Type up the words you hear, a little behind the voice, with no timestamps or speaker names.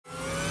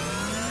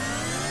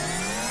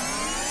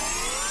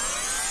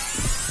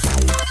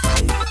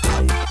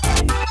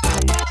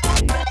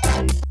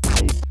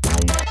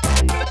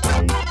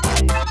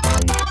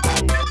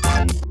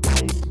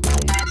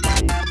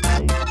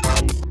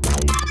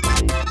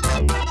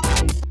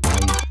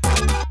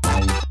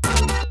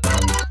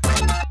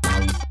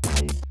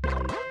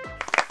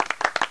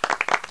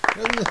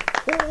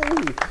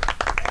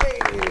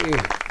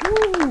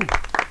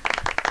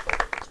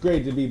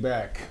great to be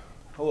back.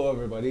 Hello,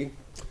 everybody.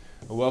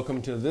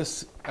 Welcome to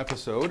this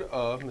episode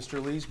of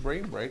Mr. Lee's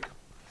Brain Break.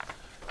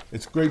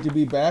 It's great to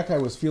be back. I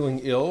was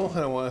feeling ill, and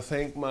I want to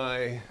thank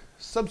my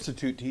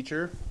substitute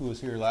teacher who was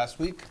here last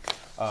week,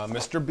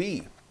 Mr.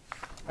 B.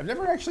 I've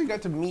never actually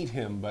got to meet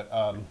him, but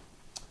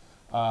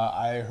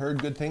I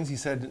heard good things. He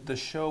said the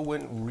show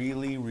went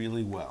really,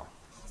 really well.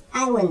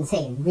 I wouldn't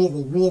say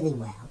really, really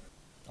well.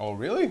 Oh,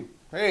 really?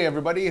 Hey,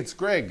 everybody, it's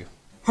Greg.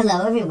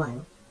 Hello,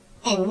 everyone.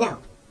 And no,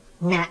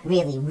 not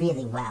really,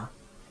 really well.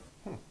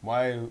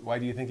 Why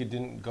do you think it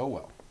didn't go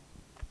well?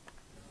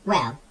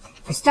 Well,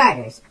 for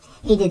starters,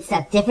 he did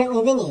stuff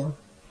differently than you.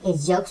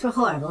 His jokes were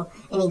horrible,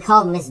 and he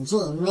called Miss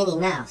Jean Minnie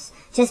Mouse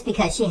just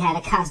because she had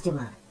a costume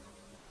on.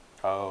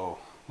 Oh,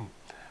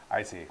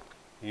 I see.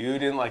 You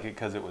didn't like it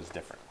because it was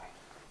different.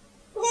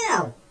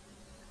 No.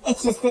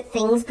 It's just that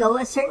things go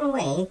a certain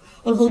way,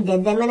 and he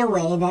did them in a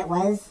way that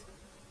was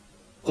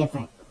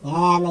different.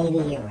 Yeah, maybe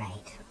you're right.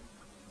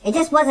 It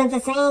just wasn't the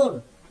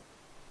same.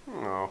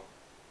 Oh.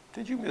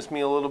 Did you miss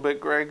me a little bit,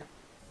 Greg?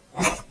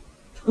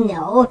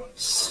 No.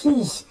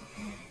 Sheesh.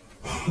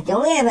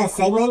 Don't we have a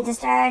segment to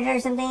start or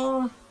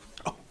something?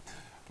 Oh,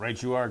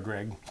 right you are,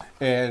 Greg.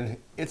 And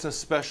it's a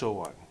special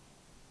one.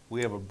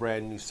 We have a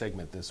brand new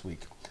segment this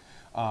week.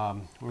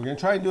 We're going to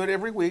try and do it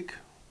every week.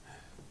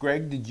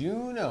 Greg, did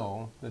you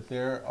know that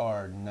there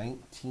are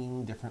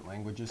 19 different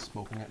languages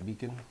spoken at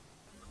Beacon?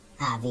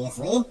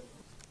 Obviously.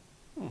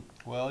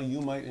 Well,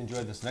 you might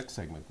enjoy this next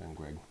segment then,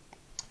 Greg.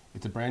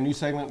 It's a brand new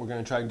segment. We're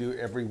going to try and do it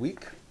every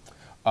week.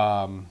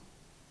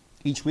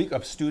 Each week,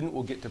 a student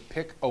will get to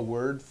pick a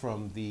word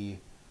from the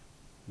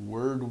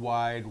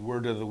word-wide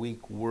Word of the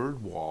Week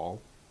word wall.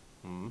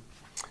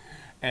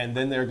 And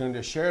then they're going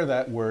to share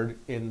that word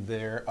in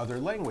their other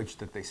language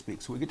that they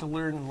speak. So we get to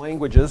learn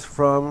languages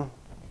from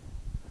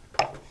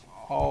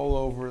all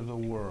over the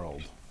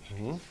world.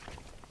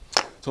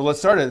 So let's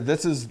start it.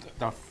 This is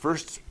the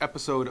first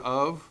episode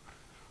of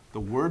the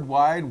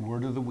Word-Wide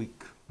Word of the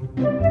Week.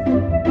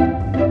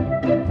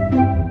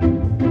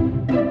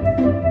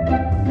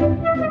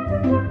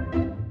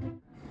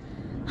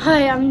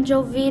 Hi, I'm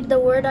Jovid. The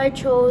word I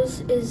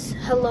chose is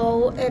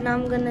hello, and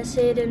I'm gonna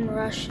say it in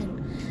Russian.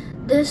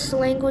 This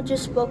language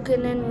is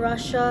spoken in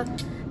Russia,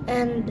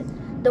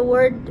 and the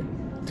word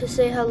to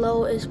say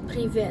hello is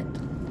privet.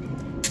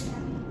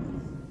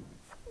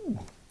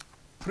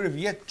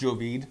 Privet,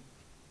 Jovid.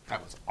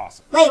 That was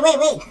awesome. Wait.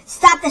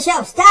 Stop the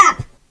show.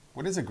 Stop!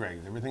 What is it, Greg?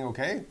 Is everything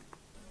okay?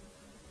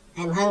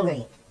 I'm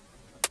hungry.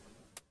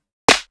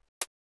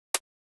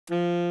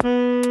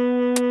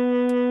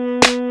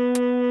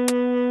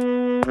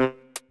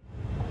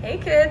 Hey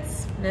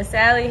kids, Miss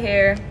Allie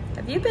here.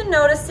 Have you been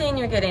noticing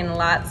you're getting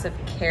lots of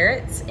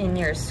carrots in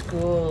your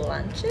school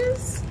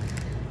lunches?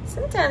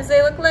 Sometimes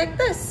they look like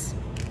this.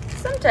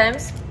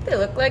 Sometimes they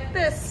look like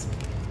this.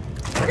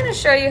 We're going to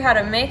show you how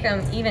to make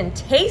them even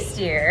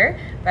tastier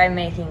by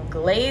making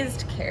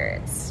glazed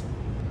carrots.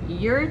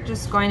 You're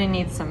just going to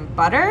need some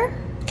butter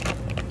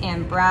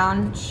and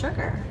brown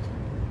sugar.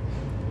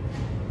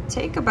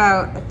 Take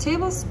about a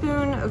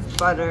tablespoon of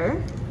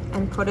butter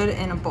and put it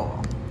in a bowl.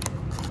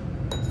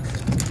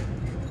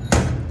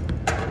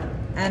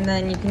 And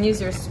then you can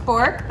use your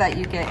spork that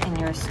you get in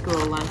your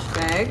school lunch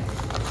bag,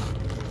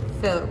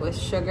 fill it with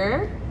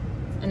sugar,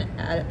 and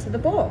add it to the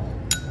bowl.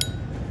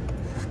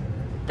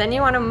 Then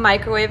you want to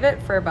microwave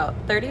it for about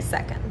 30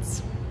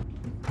 seconds.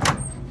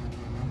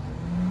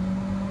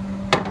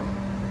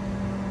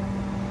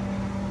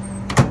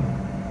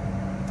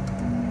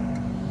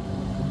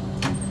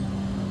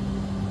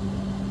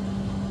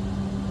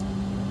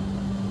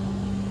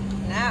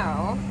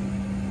 Now,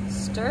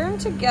 stir them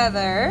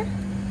together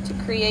to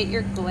create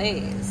your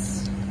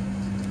glaze.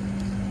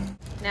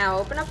 Now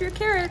open up your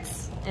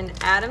carrots and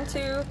add them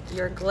to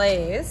your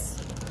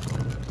glaze.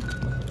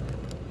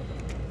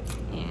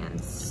 And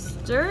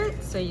stir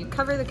it so you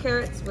cover the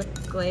carrots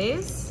with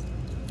glaze.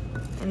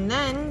 And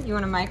then you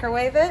want to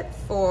microwave it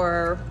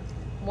for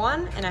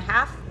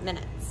 1.5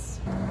 minutes.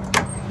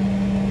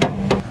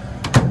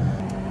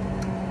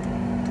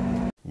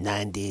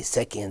 90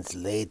 seconds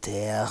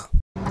later.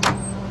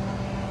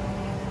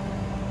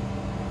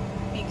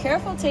 Be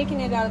careful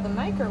taking it out of the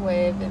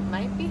microwave, it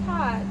might be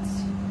hot.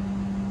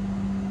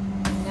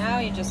 Now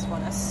you just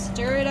want to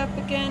stir it up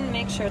again,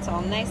 make sure it's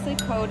all nicely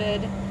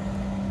coated,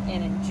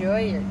 and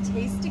enjoy your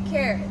tasty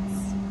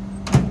carrots.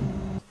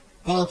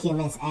 Thank you,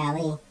 Miss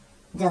Allie.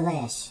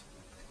 Delish.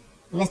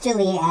 Mr.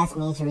 Lee asked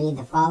me to read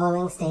the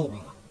following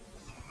statement.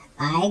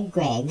 I,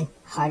 Greg,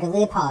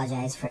 heartily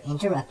apologize for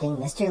interrupting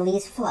Mr.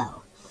 Lee's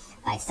flow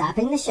by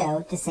stopping the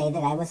show to say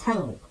that I was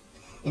hungry,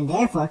 and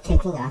therefore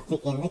kicking off the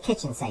In the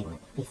Kitchen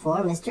segment before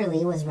Mr.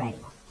 Lee was ready.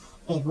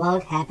 It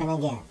won't happen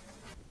again.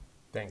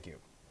 Thank you.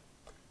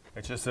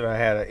 It's just that I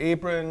had an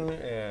apron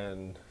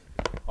and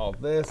all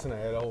this, and I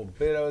had a whole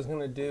bit I was going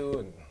to do.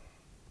 And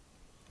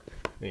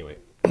anyway,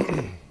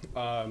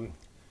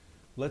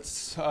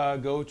 let's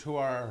go to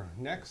our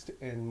next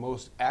and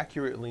most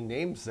accurately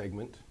named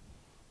segment,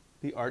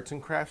 the Arts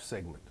and Crafts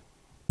segment.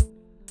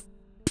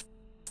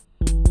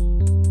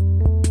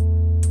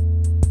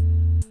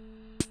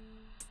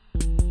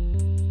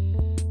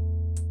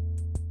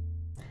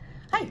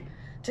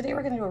 Today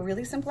we're going to do a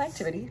really simple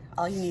activity.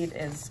 All you need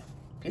is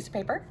a piece of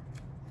paper,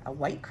 a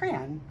white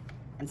crayon,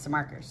 and some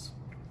markers.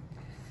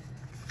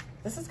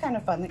 This is kind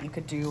of fun that you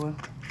could do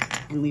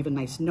and leave a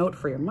nice note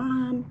for your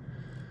mom.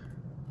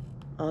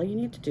 All you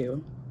need to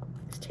do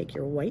is take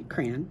your white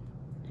crayon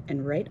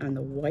and write on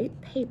the white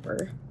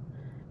paper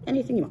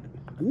anything you want.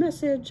 A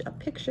message, a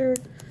picture,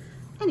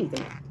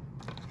 anything.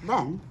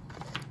 Then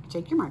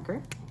take your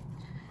marker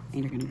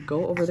and you're going to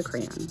go over the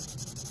crayon.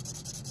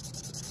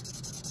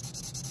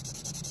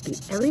 And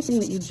everything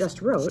that you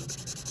just wrote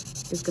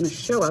is going to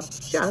show up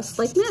just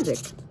like magic.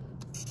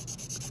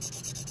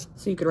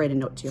 So you could write a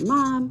note to your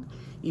mom,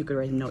 you could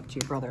write a note to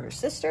your brother or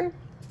sister.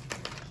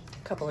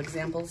 A couple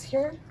examples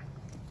here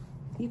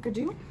you could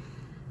do.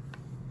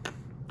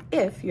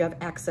 If you have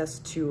access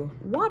to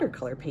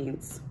watercolor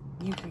paints,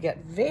 you could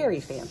get very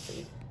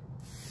fancy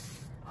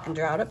and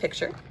draw out a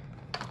picture.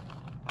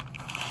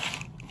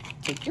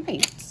 Take your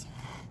paints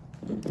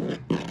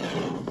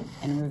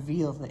and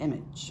reveal the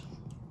image.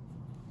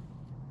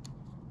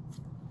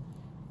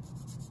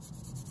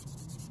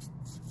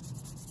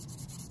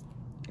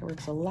 It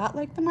works a lot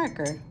like the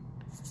marker.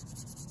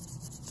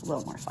 It's a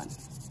little more fun.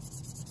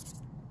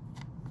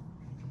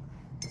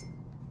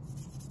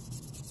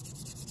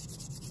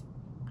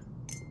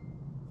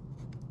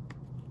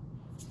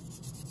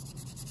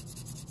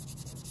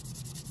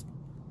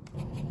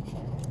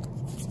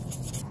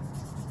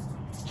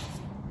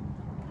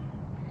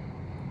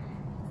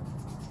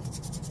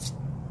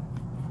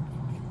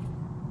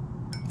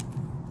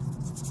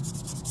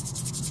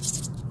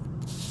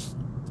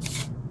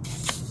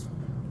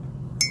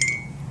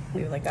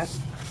 Leave it like that.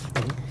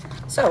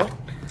 So,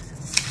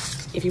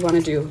 if you want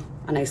to do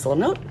a nice little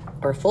note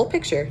or a full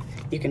picture,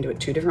 you can do it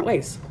 2 different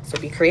ways. So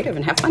be creative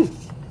and have fun.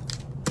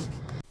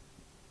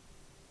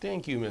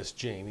 Thank you, Miss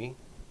Jamie.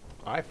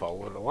 I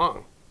followed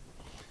along.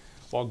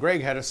 While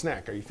Greg had a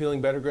snack. Are you feeling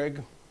better,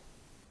 Greg?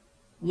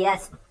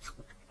 Yes.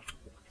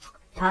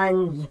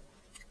 Tons.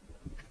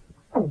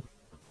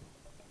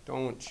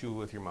 Don't chew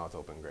with your mouth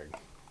open, Greg.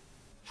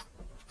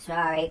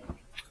 Sorry.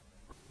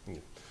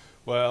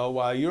 Well,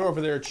 while you're over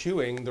there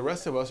chewing, the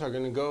rest of us are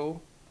going to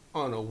go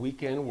on a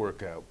weekend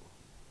workout.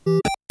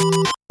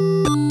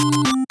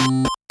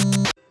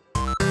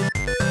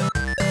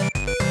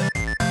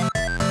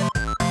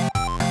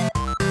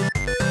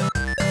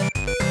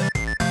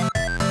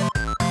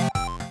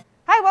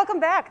 Hi, welcome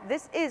back.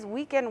 This is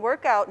weekend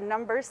workout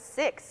number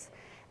 6.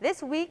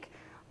 This week,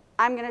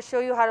 I'm going to show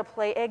you how to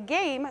play a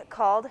game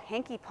called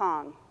Hanky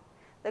Pong.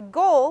 The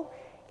goal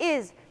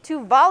is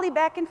to volley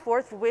back and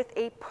forth with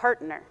a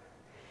partner.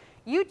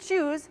 You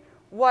choose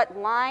what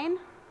line.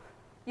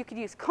 You could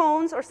use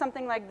cones or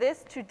something like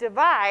this to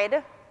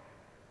divide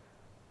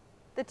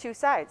the 2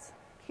 sides.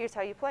 Here's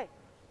how you play.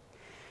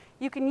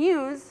 You can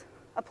use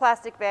a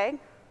plastic bag,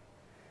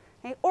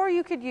 okay, or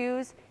you could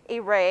use a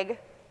rag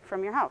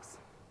from your house.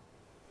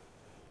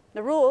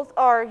 The rules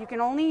are you can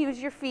only use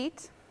your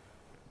feet.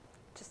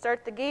 To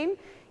start the game,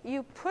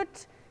 you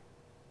put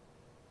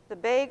the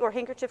bag or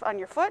handkerchief on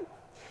your foot.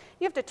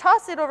 You have to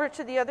toss it over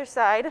to the other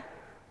side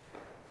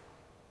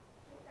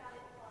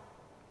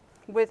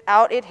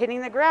without it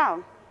hitting the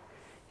ground.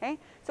 Okay?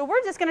 So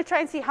we're just going to try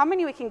and see how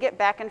many we can get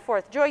back and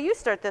forth. Joy, you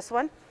start this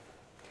one.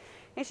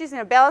 And she's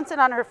going to balance it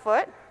on her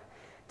foot,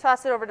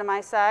 toss it over to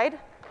my side.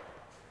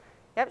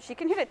 Yep, she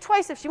can hit it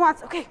twice if she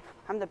wants. Okay,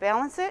 I'm going to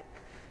balance it,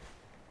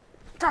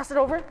 toss it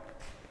over,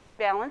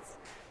 balance,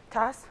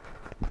 toss,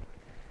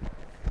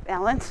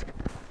 balance,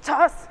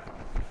 toss.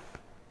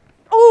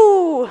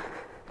 Ooh!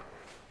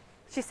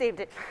 She saved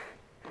it.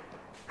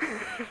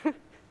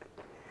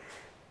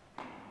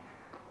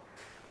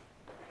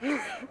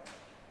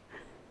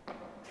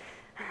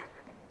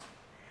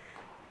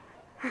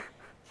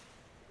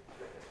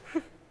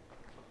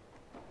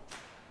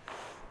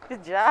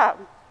 Good job.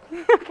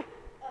 That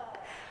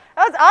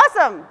was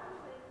awesome.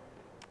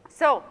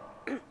 So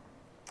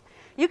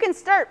you can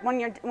start when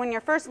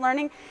you're first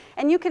learning,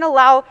 and you can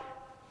allow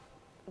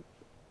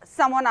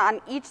someone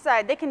on each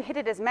side. They can hit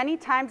it as many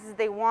times as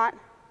they want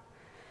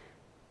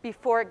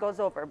before it goes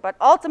over. But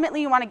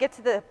ultimately, you want to get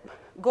to the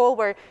goal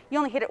where you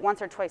only hit it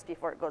once or twice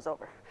before it goes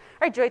over.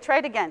 All right, Joy, try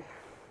it again.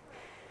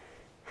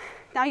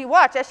 Now you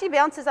watch. As she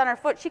balances on her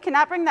foot, she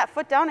cannot bring that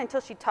foot down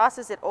until she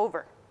tosses it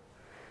over.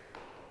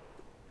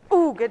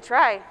 Ooh, good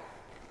try.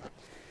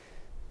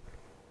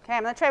 Okay,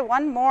 I'm going to try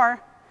one more.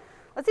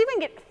 Let's see if we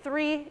can get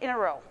 3 in a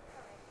row.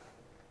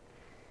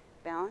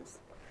 Balance,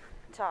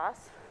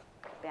 toss,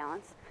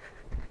 balance.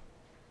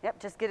 Yep,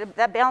 just get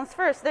that balance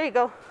first. There you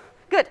go.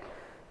 Good.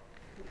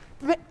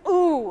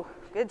 Ooh,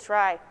 good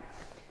try.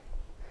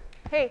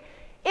 Hey,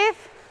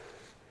 if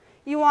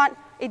you want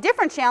a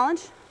different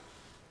challenge,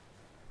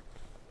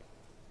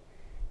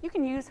 you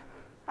can use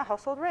a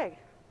household rag.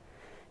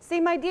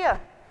 Same idea.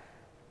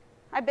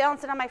 I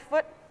balance it on my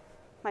foot.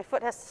 My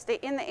foot has to stay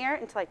in the air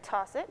until I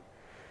toss it.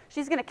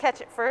 She's going to catch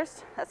it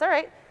first. That's all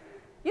right.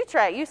 You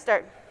try it. You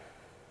start.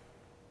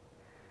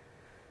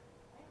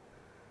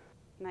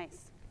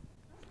 Nice.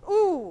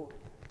 Ooh.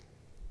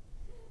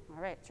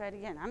 All right, try it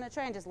again. I'm going to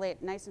try and just lay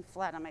it nice and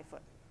flat on my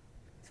foot.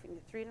 So we can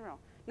get 3 in a row.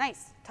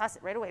 Nice. Toss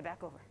it right away,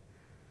 back over.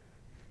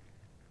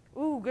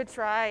 Ooh, good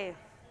try.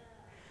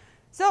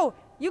 So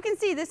you can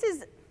see this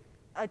is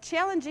a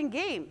challenging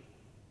game,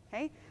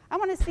 okay? I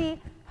want to see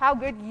how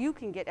good you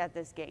can get at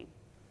this game.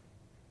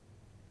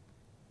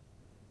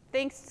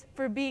 Thanks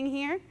for being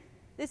here.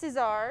 This is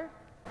our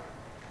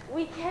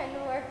Weekend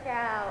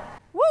workout.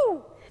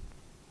 woo!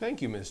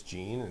 Thank you, Miss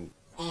Jean.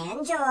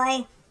 And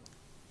Joy.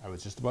 I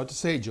was just about to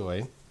say,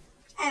 Joy.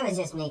 I was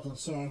just making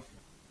sure.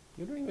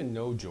 You don't even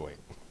know Joy.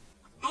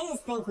 I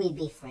just think we'd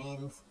be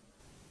friends.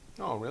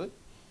 Oh, really?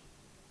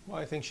 Well,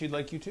 I think she'd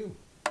like you too.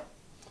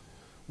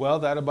 Well,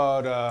 that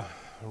about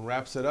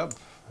wraps it up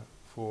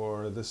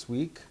for this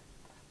week.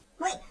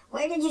 Wait,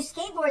 where did you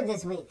skateboard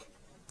this week?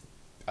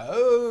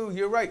 Oh,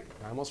 you're right.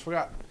 I almost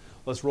forgot.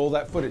 Let's roll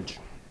that footage.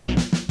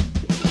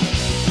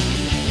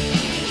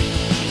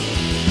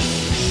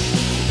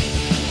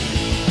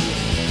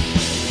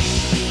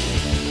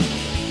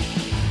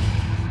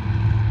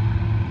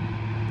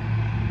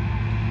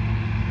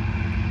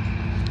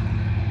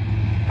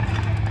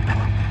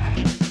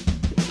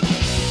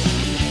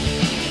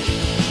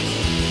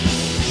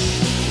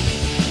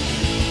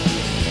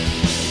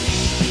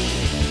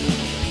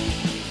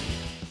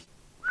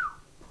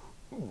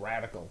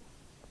 Radical.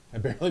 I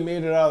barely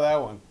made it out of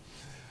that one.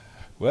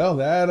 Well,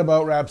 that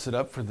about wraps it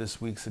up for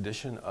this week's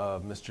edition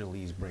of Mr.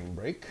 Lee's Brain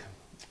Break.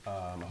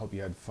 I hope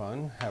you had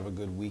fun. Have a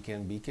good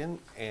weekend, Beacon.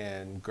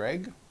 And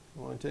Greg,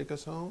 you want to take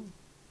us home?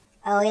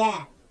 Oh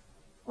yeah,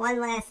 one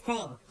last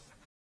thing.